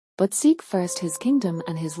But seek first his kingdom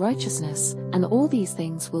and his righteousness, and all these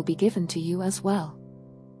things will be given to you as well.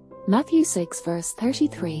 Matthew 6 verse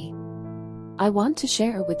 33. I want to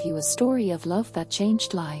share with you a story of love that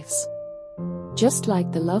changed lives. Just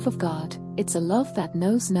like the love of God, it's a love that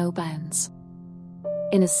knows no bounds.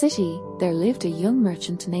 In a city, there lived a young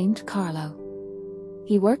merchant named Carlo.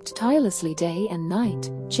 He worked tirelessly day and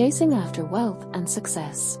night, chasing after wealth and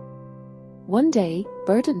success. One day,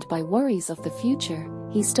 burdened by worries of the future,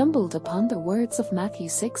 he stumbled upon the words of Matthew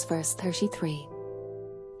 6 verse 33.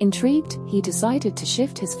 Intrigued, he decided to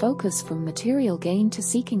shift his focus from material gain to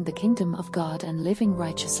seeking the kingdom of God and living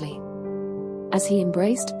righteously. As he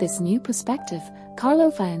embraced this new perspective,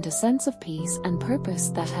 Carlo found a sense of peace and purpose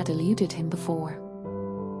that had eluded him before.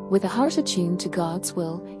 With a heart attuned to God's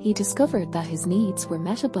will, he discovered that his needs were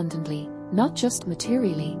met abundantly, not just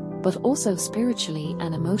materially, but also spiritually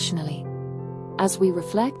and emotionally. As we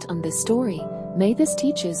reflect on this story, may this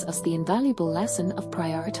teaches us the invaluable lesson of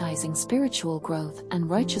prioritizing spiritual growth and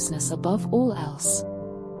righteousness above all else.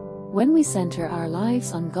 When we center our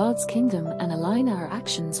lives on God's kingdom and align our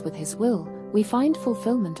actions with His will, we find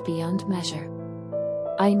fulfillment beyond measure.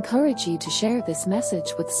 I encourage you to share this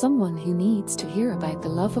message with someone who needs to hear about the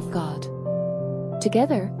love of God.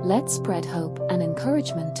 Together, let's spread hope and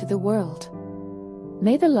encouragement to the world.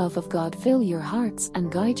 May the love of God fill your hearts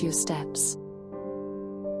and guide your steps.